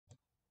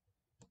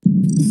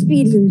The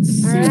speed is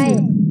insane. Alright.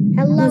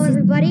 Hello,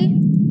 everybody.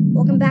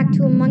 Welcome back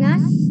to Among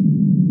Us.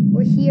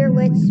 We're here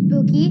with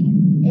Spooky,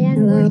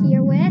 and we're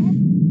here with...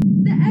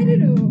 The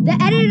editor. The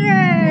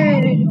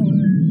editor!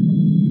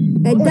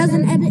 It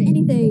doesn't edit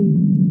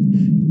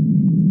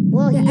anything.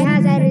 Well, he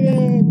has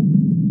edited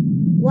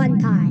one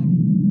time.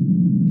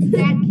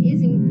 That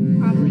isn't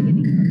probably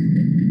getting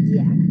posted.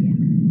 Yeah.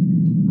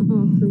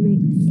 Oh, for me.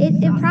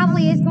 It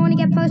probably is going to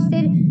get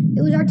posted.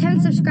 It was our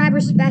 10th subscriber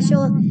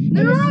special.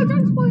 No,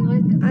 don't spoil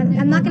it.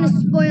 I'm not going to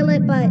spoil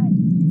it, but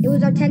it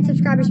was our 10th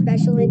subscriber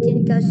special. It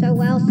didn't go so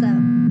well, so...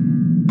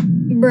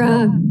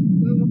 Bruh.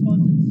 Whoever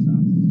posted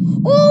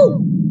sucks.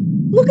 Oh!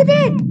 Look at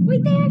that!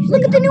 Wait, they actually...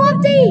 Look at the new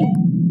update!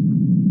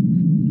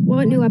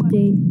 What new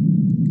update?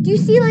 Do you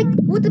see, like,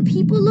 what the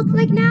people look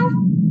like now?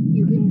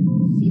 You can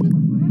see the crowd.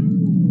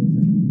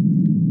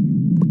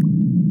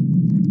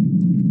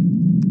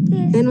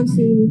 I don't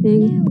see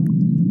anything. New update.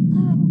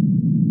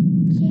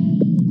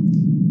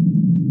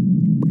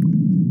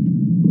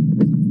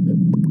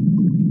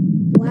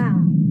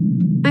 Wow.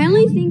 I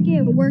only think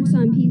it works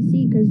on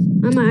PC because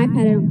on my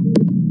iPad I don't see it.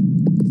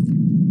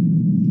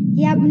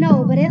 Yeah,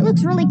 no, but it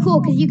looks really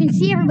cool because you can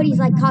see everybody's,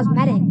 like,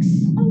 cosmetics.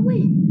 Oh,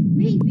 wait.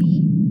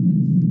 Maybe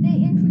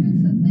they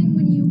introduce a thing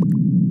when you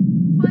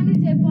find a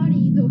dead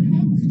body, the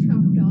head's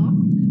chopped off,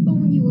 but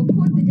when you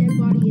report the dead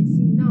body, it's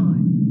not.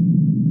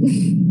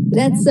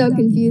 That's so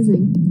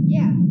confusing.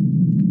 Yeah.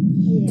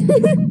 Yeah.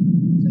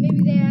 So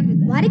maybe they added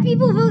that. Why do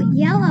people vote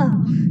yellow?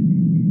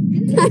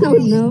 I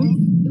don't know.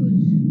 It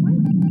was... What?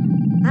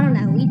 I don't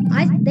know.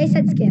 They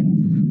said skip.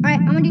 All right,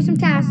 I'm gonna do some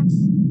tasks.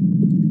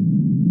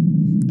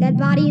 Dead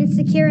body and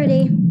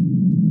security.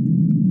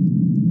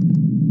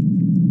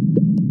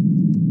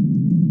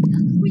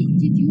 Wait,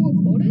 did you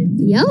report it?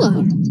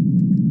 Yellow.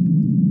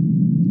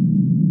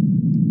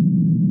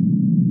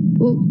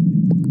 Well,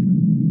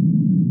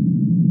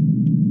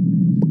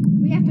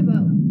 We have to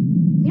vote.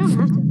 We don't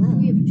have to vote.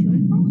 We have 2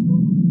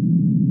 imposters?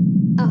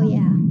 Oh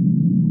yeah.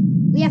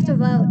 We have to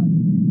vote.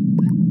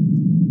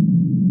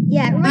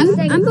 Yeah, everybody's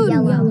saying I'm it's voting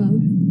yellow. yellow.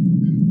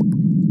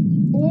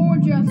 Or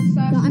just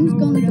us I'm just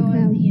going with the as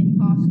crowd. the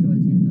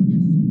imposters and they're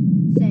just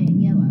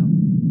saying yellow.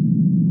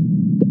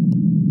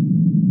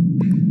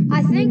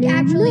 I think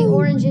actually No.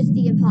 orange is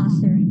the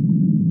imposter.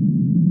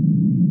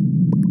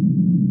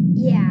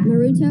 Yeah,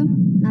 Naruto?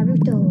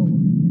 Naruto.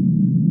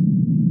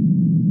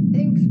 I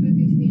think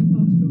Spooky's the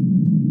imposter.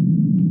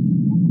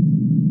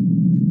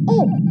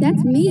 Oh,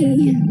 That's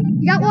me.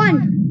 you got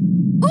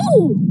one.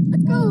 Oh!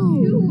 Let's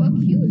go! 2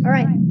 accused. All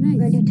right, we're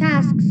gonna do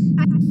tasks.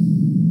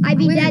 I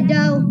be Wait. dead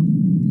though.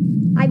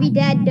 I be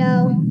dead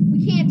though.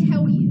 We can't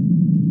tell you.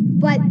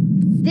 But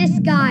this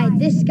guy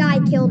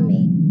killed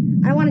me.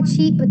 I don't want to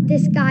cheat, but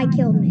this guy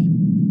killed me.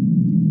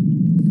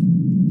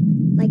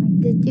 Like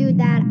the dude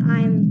that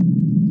I'm.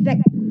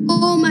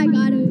 Oh my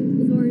god, it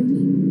was orange.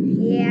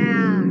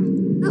 Yeah.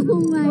 Oh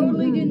my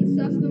Totally god. didn't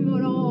suss them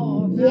at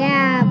all. No.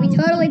 Yeah, we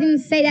totally didn't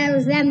say that it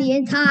was them the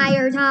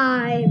entire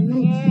time.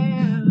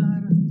 Yeah.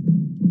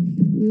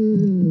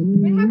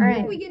 What happens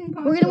Alright, if we get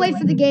imposter? We're gonna wait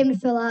for the game to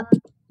fill up.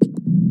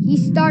 He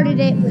started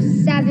it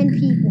with 7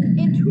 people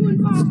And 2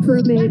 imposters.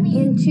 Perfect. That means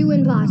and 2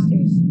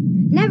 imposters.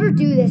 Never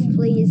do this,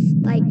 please.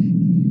 Like,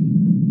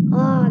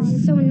 oh, this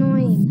is so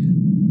annoying.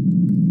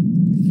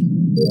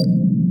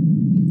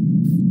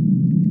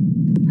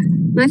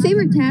 My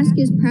favorite task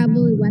is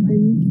probably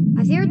weapons.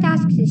 My favorite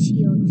task is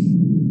shields.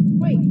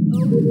 wait.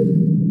 Oh,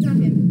 not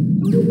him.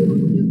 Don't do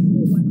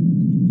full weapons.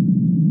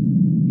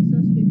 It's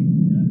not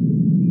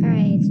Spooky.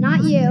 Alright, it's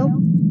not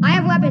you. I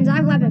have weapons.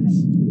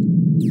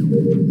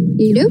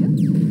 You do?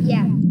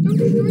 Yeah. Don't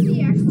destroy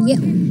the actual Yep.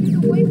 shit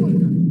away from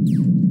them.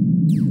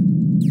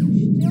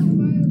 Still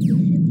fire the shit.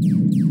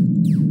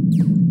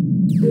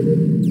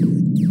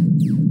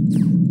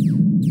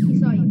 He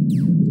saw you.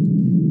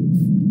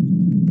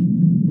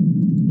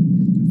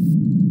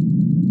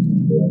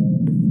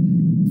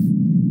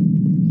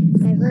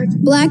 Divert.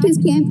 Black is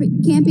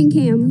camping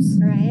cams.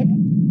 Alright.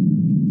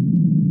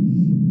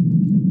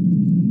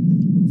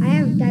 I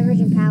have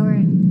divergent power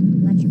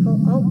and electrical.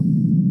 Oh,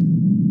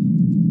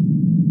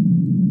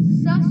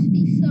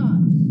 Susty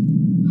sus.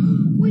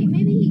 Wait,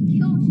 maybe he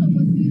killed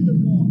someone through the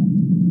wall.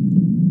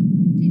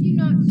 Did you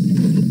not see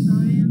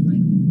cyan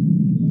like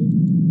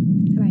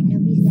alright,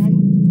 nobody's dead.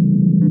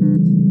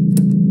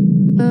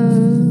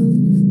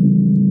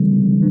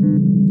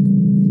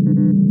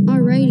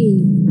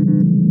 Alrighty.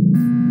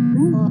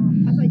 Oh.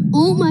 I thought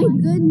Oh my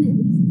goodness.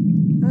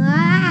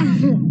 Ah!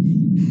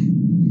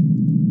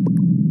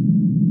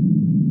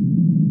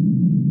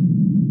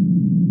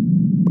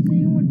 is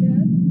anyone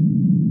dead?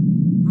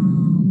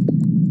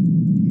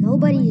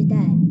 Nobody's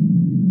dead.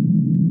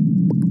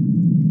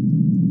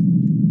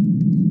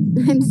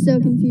 I'm so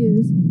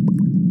confused.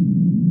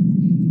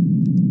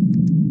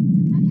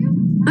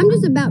 I'm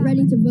just about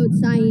ready to vote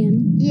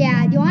cyan.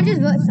 Yeah, do you want to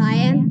just vote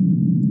cyan?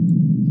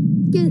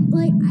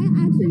 Like, I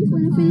actually just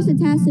want to finish the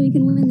task so we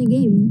can win the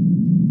game.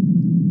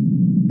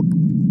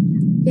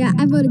 Yeah,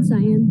 I voted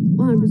cyan,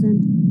 100%.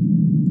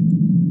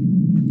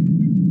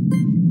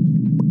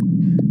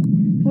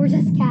 We're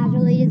just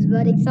casually just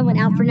voting someone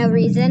out for no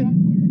reason.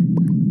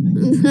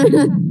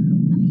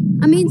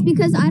 I mean, it's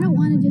because I don't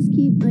want to just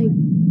keep, like,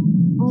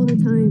 all the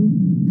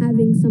time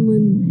having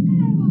someone,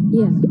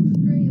 yeah.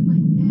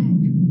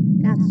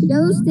 That's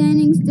Yellow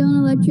standing still in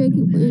electric,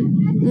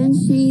 and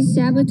she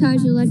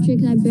sabotaged electric,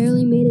 and I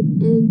barely made it,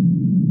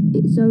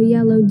 and so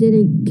Yellow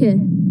didn't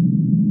kill.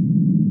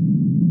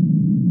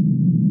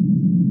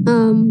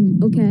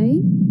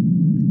 Okay.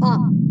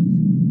 oh.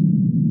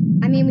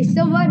 I mean, we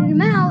still voted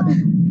him out.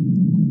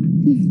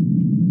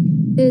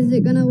 Is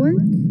it gonna work?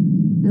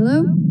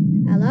 Hello?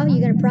 Hello, you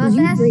gonna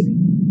process?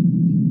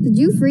 Did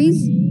you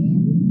freeze?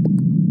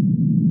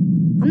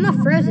 I'm not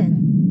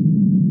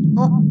frozen.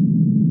 Oh,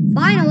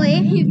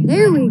 finally.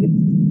 There we go.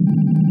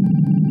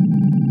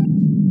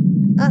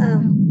 Uh-oh.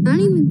 I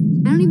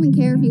don't even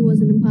care if he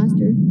was an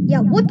imposter. Yeah,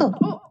 what the?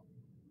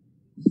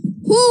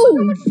 Whoa!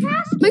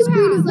 My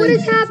screen is like. What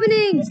is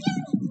happening? This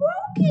game is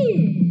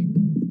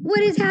broken. What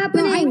is Bro,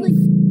 happening?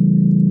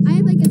 I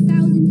have like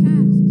 1,000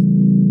 tasks.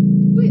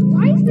 Wait,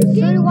 why is the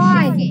game do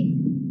I.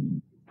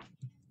 shaking?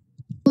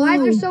 Why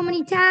is there Whoa. so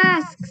many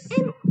tasks?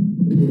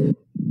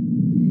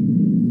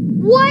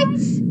 What?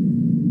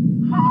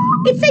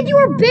 It said you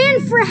were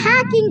banned for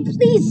hacking.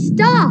 Please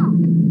stop.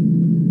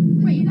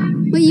 Wait,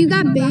 Wait, you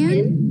got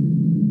banned?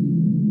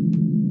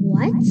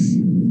 What?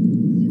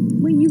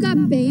 Wait, you got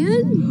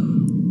banned?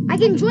 I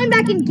can join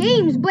back in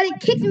games, but it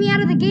kicked me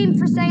out of the game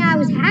for saying I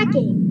was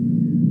hacking.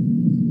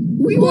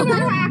 we were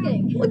not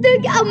hacking. What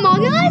the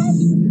Among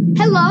Us?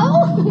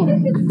 Hello?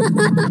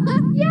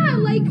 Yeah,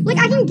 Like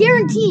I can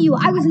guarantee you,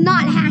 I was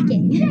not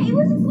hacking. yeah, it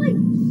was just like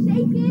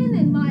shaking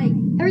and like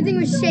Everything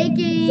was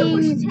shaking. So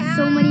much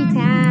So many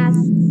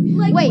tasks.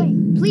 like. Wait,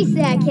 please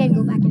say I can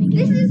go back in a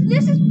game.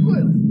 This is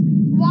proof.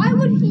 Why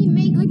would he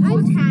make Like,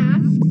 more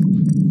tasks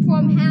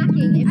from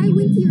hacking? If I he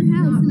went was to your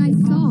house not and I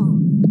saw.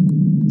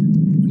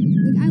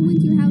 Like, I went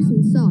to your house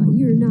and saw.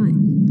 You're not.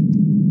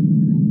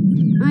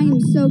 I am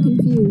so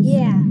confused.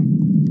 Yeah.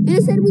 And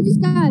it said we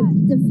just got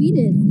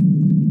defeated.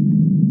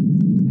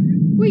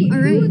 Wait, All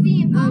who right, were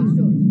the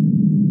imposters?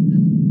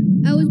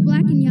 I was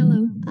black and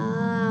yellow.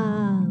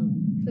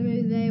 So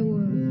maybe they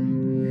were. Do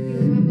you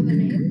remember the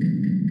name?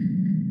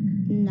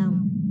 No.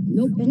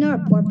 Nope. There's no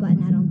report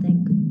button, I don't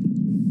think.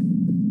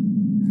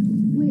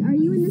 Wait, are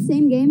you in the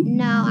same game?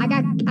 No, I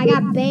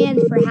got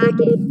banned for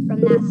hacking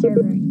from that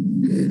server.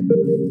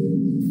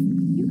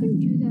 You can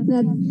do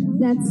that.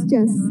 That's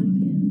just.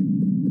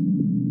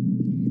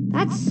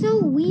 That's so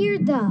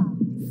weird though.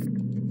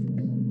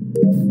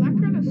 That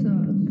kind of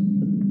sucks.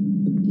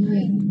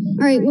 Yeah.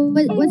 All right. Well,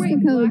 what's wait,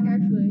 the code? Black,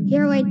 actually.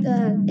 Here, wait.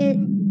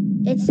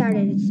 It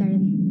started.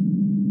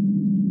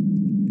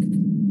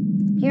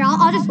 Here,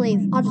 I'll just leave.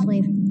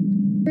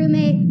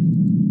 Roommate.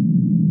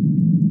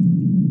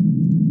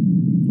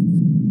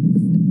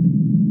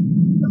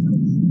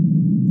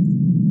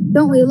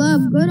 Don't we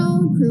love good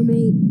old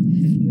crewmate?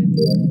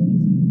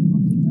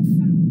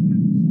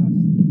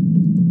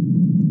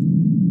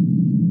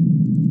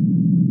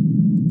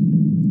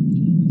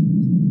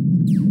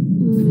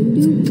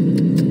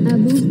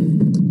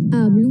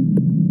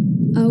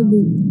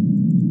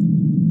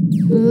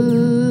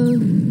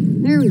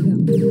 There we go.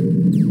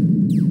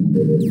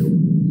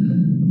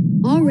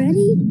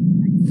 Already?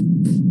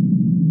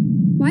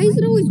 Why is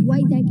it always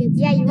white that gets?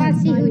 Yeah, you wanna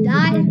that see who finally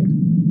died?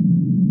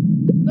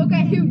 deported? Look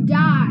at who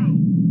died.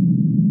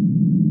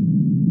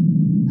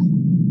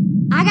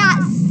 I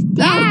got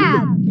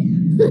stabbed.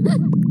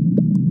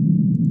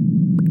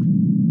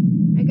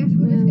 I guess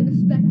we're just gonna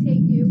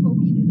spectate you. Hope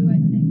you do the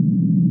right thing.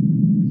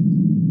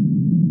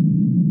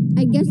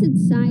 I guess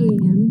it's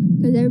cyan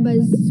because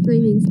everybody's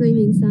screaming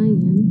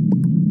cyan.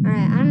 All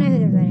right, I don't know who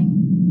they're voting.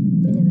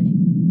 Who they're voting?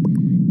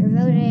 They're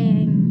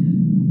voting.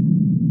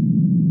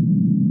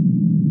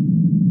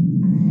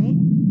 All right.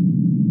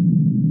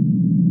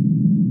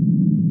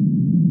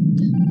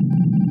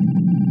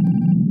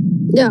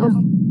 No.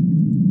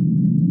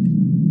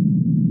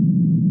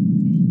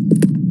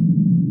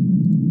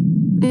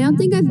 I don't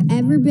think I've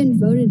ever been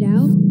voted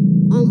out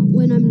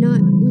when I'm not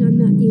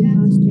the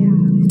imposter.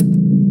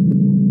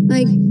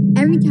 Like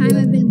every time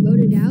I've been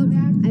voted out,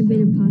 I've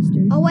been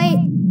imposter. Oh wait,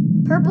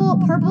 purple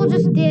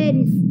just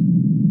did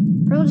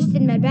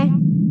medbay.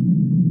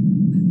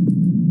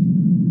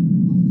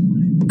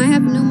 I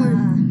have no more.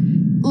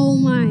 Oh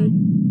my.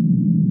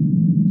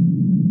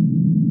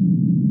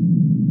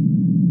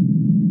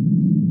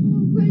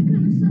 Oh, red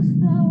kind of sus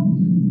though.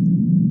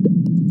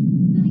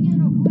 But then again,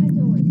 red's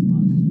always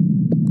sus.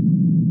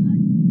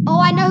 Oh,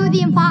 I know who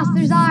the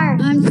imposters are.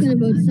 I'm just gonna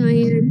vote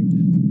cyan.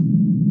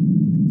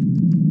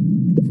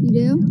 You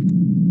do?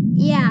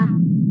 Yeah.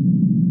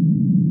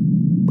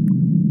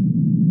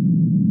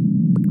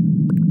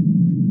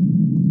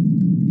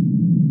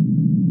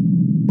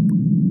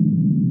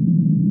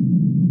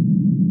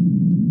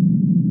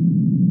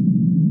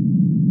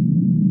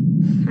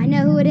 I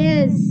know who it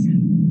is.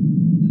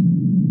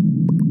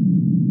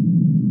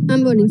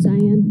 I'm voting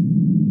cyan.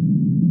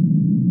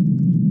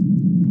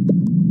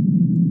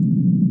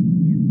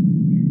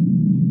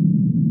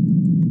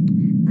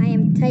 I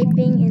am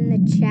typing in the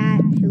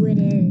chat who it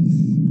is.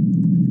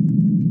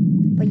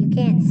 but you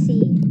can't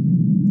see.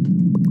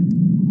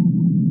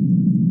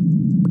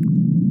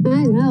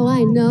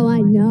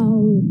 I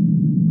know.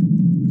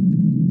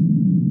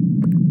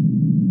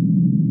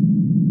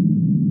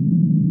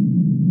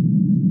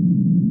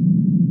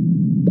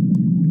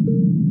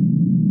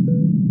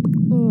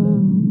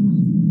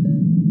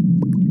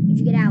 Did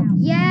you get out?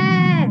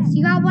 Yes!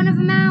 You got one of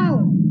them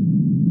out!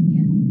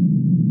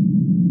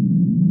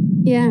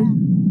 Yeah.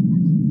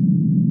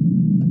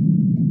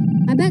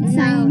 I bet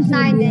No,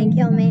 Sign didn't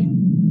kill me.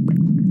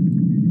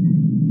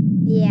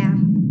 Yeah.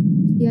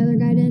 The other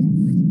guy did.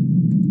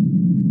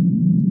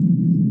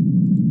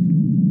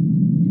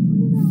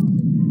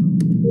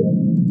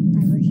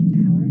 Diversion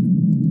power.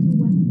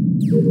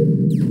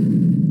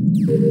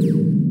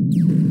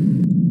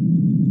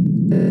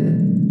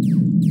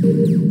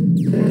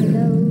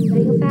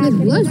 Gotta go fast. Good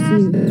bless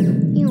you.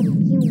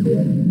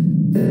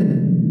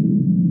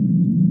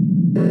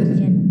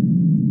 Oxygen.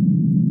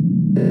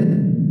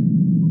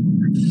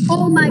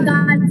 Oh my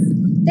god.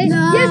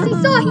 No. Yes, he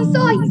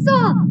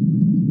saw!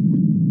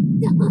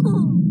 No.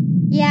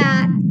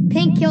 Yeah,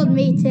 Pink killed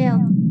me too.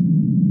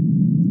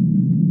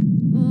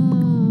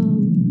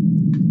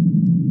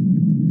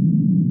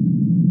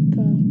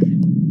 Pink.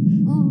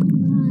 Oh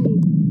my.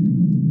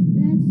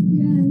 That's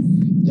just.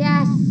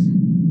 Yes.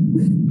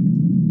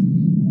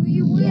 We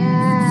win.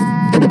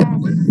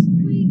 Yes.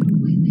 We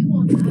completely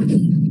won that.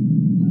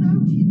 No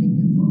cheating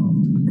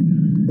involved.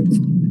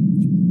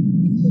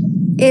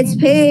 It's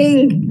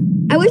Pink.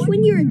 I wish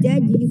when you were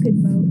dead you could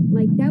vote.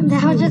 Like that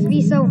Would just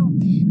be so.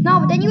 No,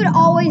 but then you would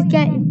always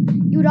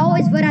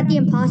vote out the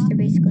imposter,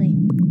 basically.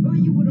 Or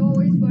you would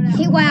always vote out.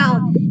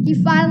 Wow. He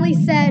finally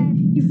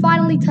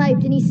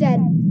typed and he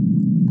said,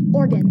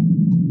 organ.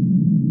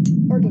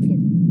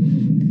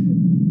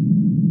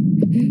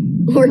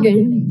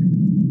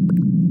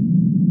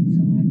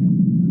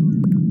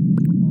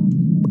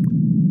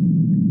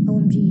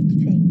 OMG, it's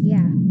Pink,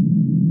 yeah.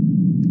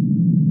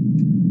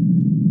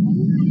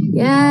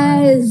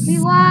 Yes. We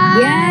won!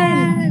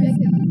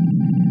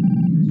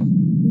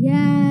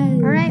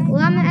 Yes. Alright,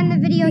 well, I'm gonna end the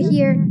video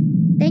here.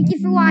 Thank you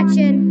for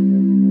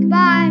watching.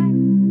 Goodbye.